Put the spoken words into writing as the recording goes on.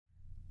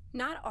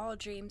Not all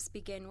dreams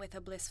begin with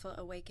a blissful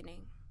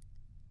awakening.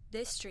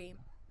 This dream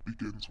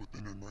begins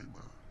within a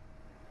nightmare.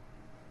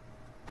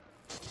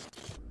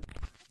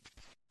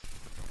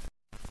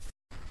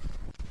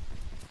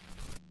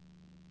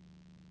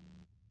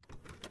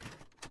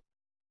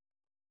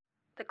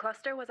 The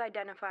cluster was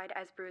identified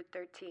as Brood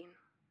 13.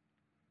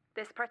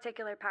 This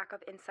particular pack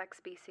of insect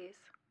species,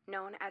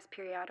 known as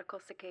periodical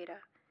cicada,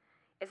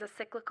 is a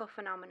cyclical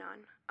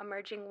phenomenon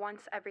emerging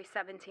once every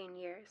 17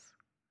 years.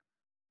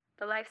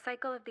 The life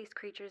cycle of these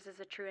creatures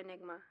is a true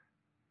enigma.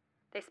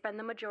 They spend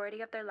the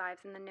majority of their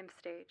lives in the nymph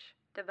stage,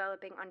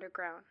 developing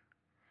underground,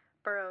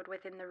 burrowed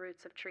within the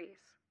roots of trees.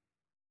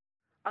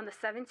 On the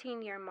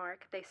 17-year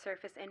mark, they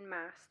surface en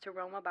masse to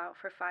roam about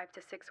for 5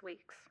 to 6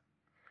 weeks,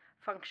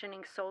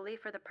 functioning solely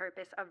for the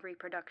purpose of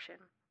reproduction.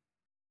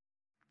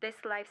 This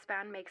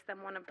lifespan makes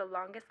them one of the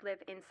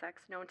longest-lived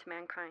insects known to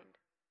mankind.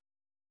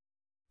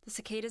 The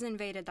cicadas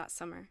invaded that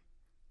summer.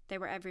 They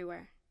were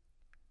everywhere.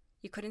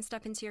 You couldn't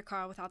step into your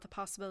car without the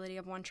possibility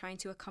of one trying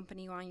to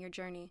accompany you on your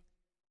journey.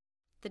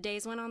 The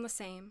days went on the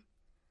same.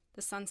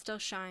 The sun still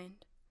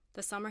shined.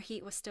 The summer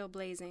heat was still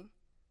blazing.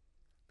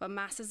 But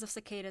masses of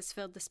cicadas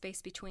filled the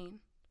space between,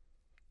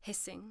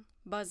 hissing,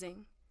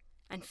 buzzing,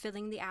 and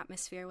filling the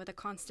atmosphere with a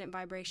constant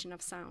vibration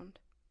of sound.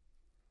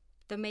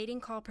 The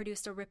mating call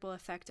produced a ripple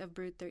effect of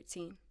Brood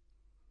 13.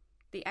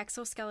 The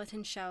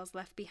exoskeleton shells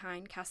left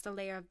behind cast a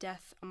layer of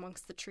death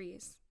amongst the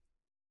trees.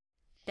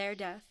 Their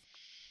death,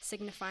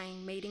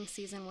 signifying mating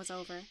season was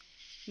over,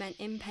 meant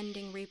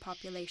impending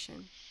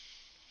repopulation.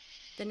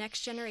 The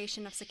next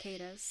generation of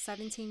cicadas,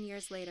 17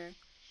 years later,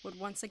 would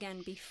once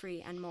again be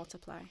free and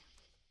multiply.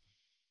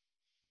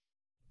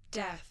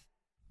 Death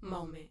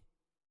moment.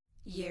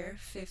 Year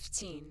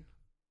 15.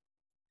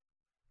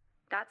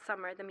 That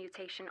summer, the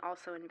mutation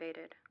also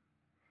invaded.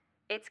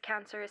 Its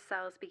cancerous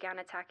cells began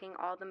attacking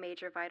all the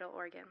major vital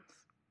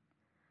organs.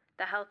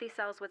 The healthy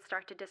cells would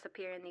start to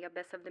disappear in the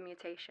abyss of the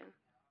mutation.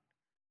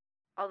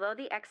 Although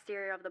the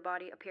exterior of the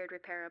body appeared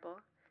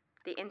repairable,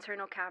 the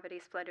internal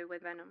cavities flooded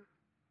with venom.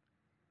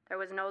 There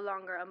was no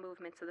longer a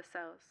movement to the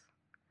cells.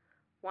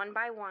 One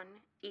by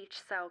one,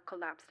 each cell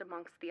collapsed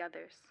amongst the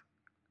others.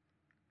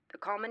 The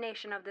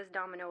culmination of this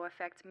domino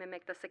effect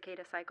mimicked the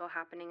cicada cycle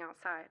happening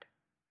outside.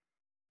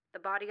 The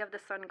body of the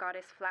sun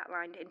goddess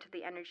flatlined into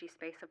the energy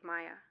space of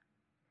Maya.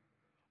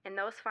 In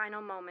those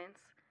final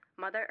moments,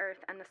 Mother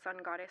Earth and the sun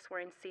goddess were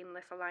in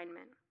seamless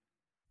alignment.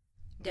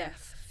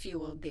 Death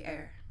fueled the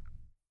air.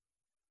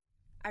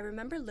 I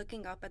remember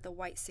looking up at the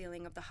white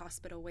ceiling of the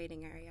hospital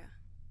waiting area.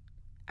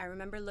 I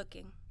remember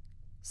looking,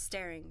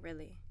 staring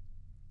really.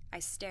 I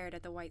stared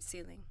at the white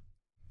ceiling,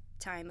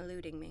 time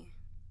eluding me.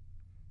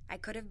 I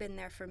could have been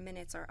there for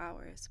minutes or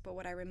hours, but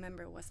what I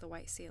remember was the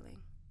white ceiling.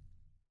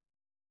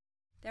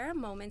 There are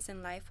moments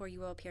in life where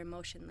you will appear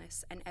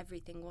motionless and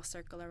everything will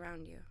circle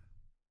around you.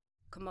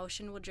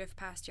 Commotion will drift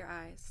past your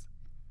eyes.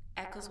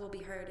 Echoes will be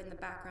heard in the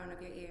background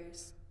of your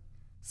ears.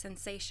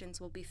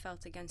 Sensations will be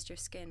felt against your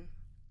skin.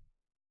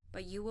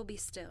 But you will be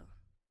still.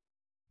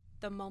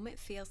 The moment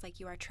feels like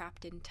you are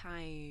trapped in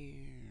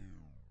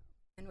time.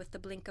 And with the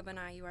blink of an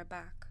eye, you are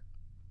back.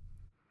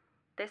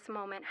 This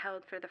moment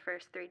held for the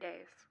first 3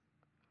 days.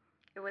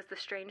 It was the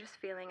strangest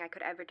feeling I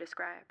could ever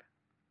describe.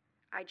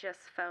 I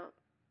just felt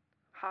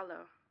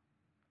hollow.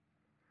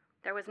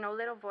 There was no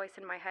little voice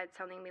in my head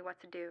telling me what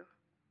to do.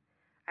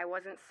 I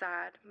wasn't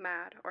sad,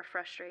 mad, or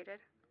frustrated.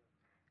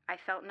 I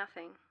felt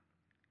nothing.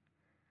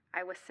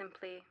 I was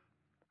simply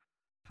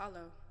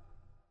hollow.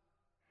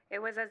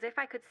 It was as if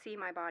I could see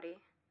my body,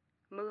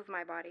 move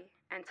my body,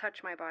 and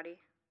touch my body.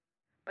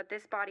 But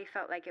this body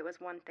felt like it was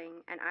one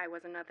thing and I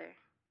was another.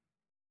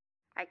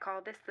 I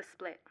call this the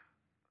split.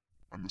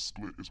 And the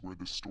split is where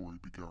this story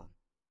began.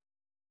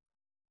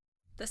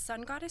 The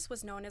sun goddess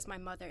was known as my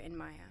mother in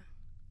Maya,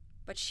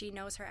 but she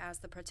knows her as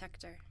the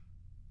protector.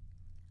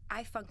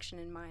 I function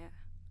in Maya.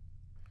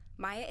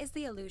 Maya is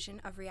the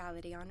illusion of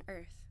reality on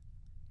Earth.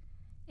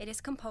 It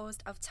is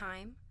composed of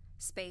time,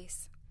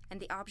 space, and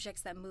the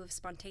objects that move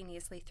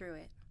spontaneously through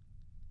it.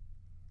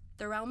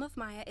 The realm of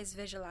Maya is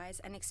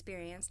visualized and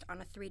experienced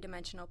on a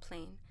 3-dimensional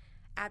plane,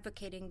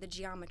 advocating the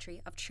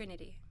geometry of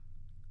Trinity,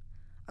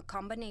 a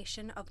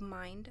combination of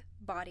mind,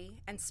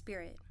 body, and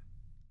spirit.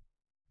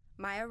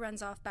 Maya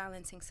runs off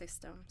balancing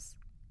systems.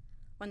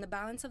 When the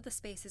balance of the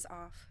space is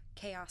off,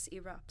 chaos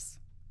erupts.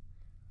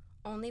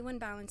 Only when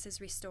balance is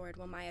restored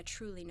will Maya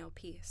truly know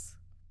peace.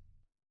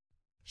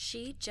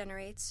 She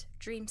generates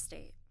dream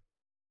state.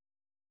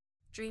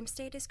 Dream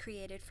state is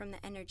created from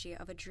the energy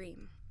of a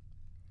dream.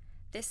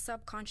 This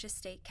subconscious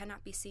state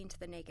cannot be seen to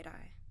the naked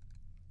eye.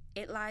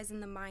 It lies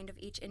in the mind of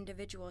each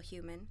individual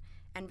human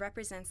and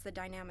represents the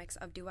dynamics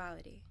of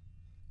duality,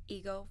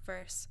 ego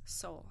versus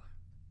soul.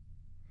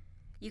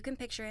 You can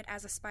picture it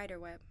as a spider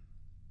web.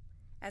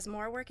 As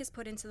more work is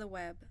put into the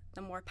web,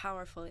 the more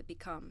powerful it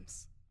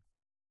becomes.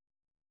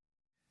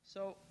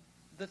 So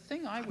the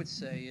thing I would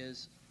say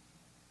is,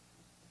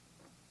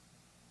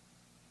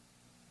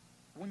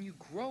 when you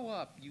grow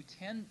up, you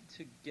tend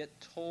to get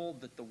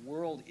told that the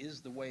world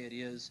is the way it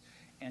is,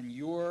 and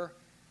you're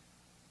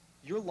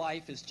your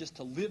life is just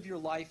to live your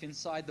life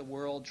inside the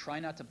world, try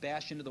not to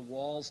bash into the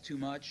walls too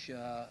much,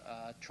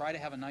 try to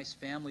have a nice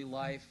family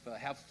life,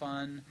 have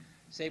fun,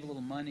 save a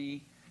little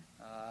money.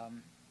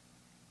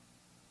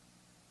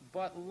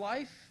 But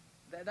life,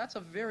 that's a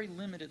very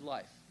limited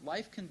life.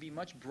 Life can be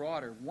much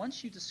broader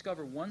once you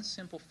discover one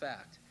simple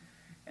fact,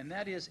 and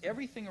that is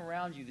everything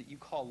around you that you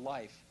call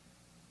life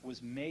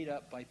was made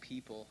up by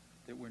people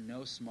that were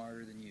no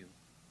smarter than you.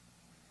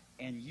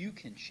 And you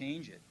can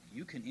change it.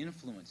 You can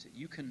influence it.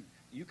 You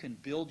can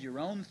build your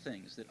own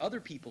things that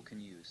other people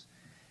can use.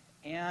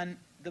 And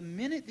the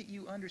minute that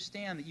you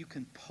understand that you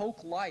can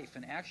poke life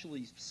and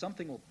actually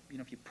something will,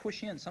 if you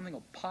push in, something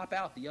will pop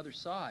out the other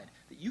side,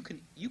 that you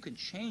can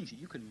change it,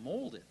 you can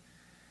mold it,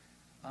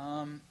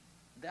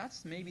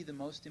 that's maybe the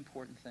most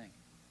important thing,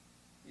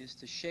 is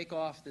to shake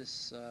off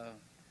this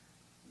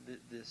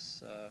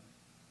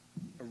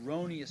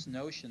erroneous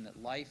notion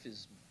that life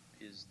is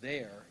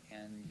there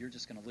and you're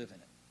just going to live in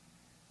it,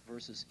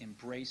 versus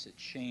embrace it,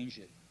 change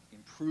it,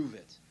 improve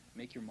it,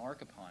 make your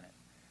mark upon it.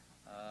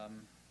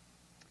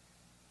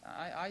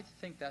 I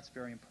think that's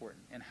very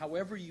important. And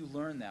however you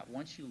learn that,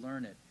 once you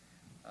learn it,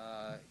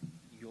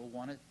 you'll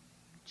want to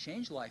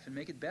change life and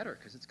make it better,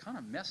 because it's kind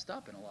of messed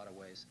up in a lot of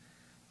ways.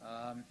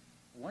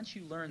 Once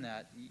you learn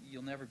that,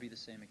 you'll never be the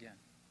same again.